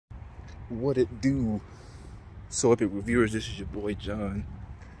What it do? So Epic Reviewers, this is your boy John,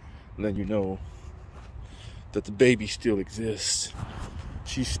 letting you know that the baby still exists.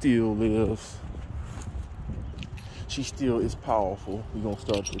 She still lives. She still is powerful. We're gonna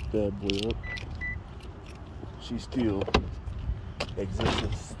start this bad boy up. She still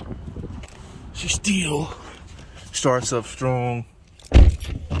exists. She still starts up strong.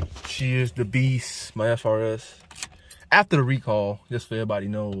 She is the beast, my FRS. After the recall, just so everybody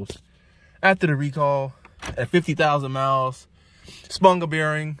knows, after the recall, at 50,000 miles, spun a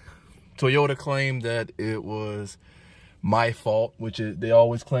bearing. Toyota claimed that it was my fault, which is, they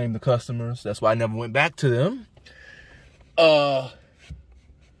always claim the customers. That's why I never went back to them.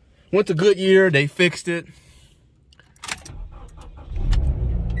 Went to Goodyear, they fixed it.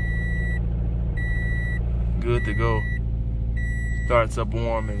 Good to go. Starts up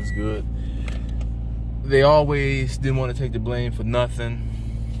warm and it's good. They always didn't want to take the blame for nothing.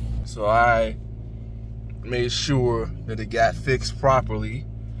 So I made sure that it got fixed properly.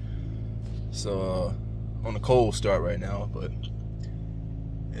 So on the cold start right now, but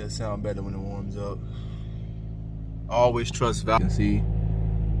it'll sound better when it warms up. Always trust valvoline.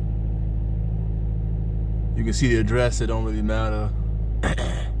 You can see the address, it don't really matter.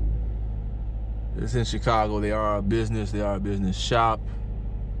 It's in Chicago. They are a business. They are a business shop.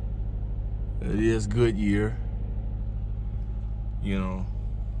 It is Goodyear. You know.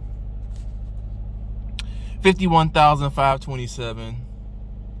 51,527.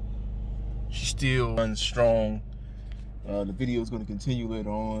 She still runs strong. The video is going to continue later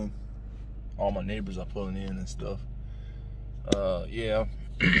on. All my neighbors are pulling in and stuff. Yeah.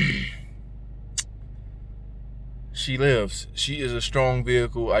 She lives. She is a strong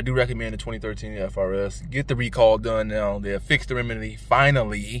vehicle. I do recommend the 2013 FRS. Get the recall done now. They have fixed the remedy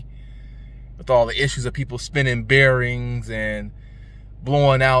finally, with all the issues of people spinning bearings and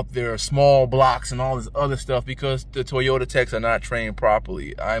blowing out their small blocks and all this other stuff because the Toyota techs are not trained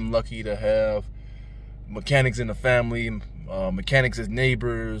properly. I'm lucky to have mechanics in the family, mechanics as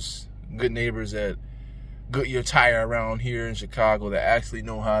neighbors, good neighbors at Goodyear Tire around here in Chicago that actually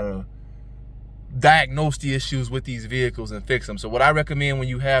know how to diagnose the issues with these vehicles and fix them. So what I recommend when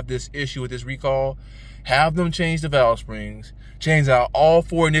you have this issue with this recall, have them change the valve springs, change out all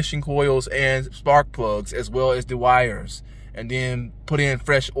 4 ignition coils and spark plugs as well as the wires, and then put in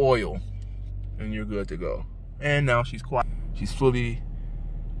fresh oil and you're good to go. And now she's quiet. She's fully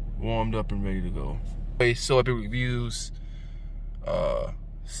warmed up and ready to go. So Epic Reviews,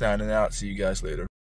 signing out. See you guys later.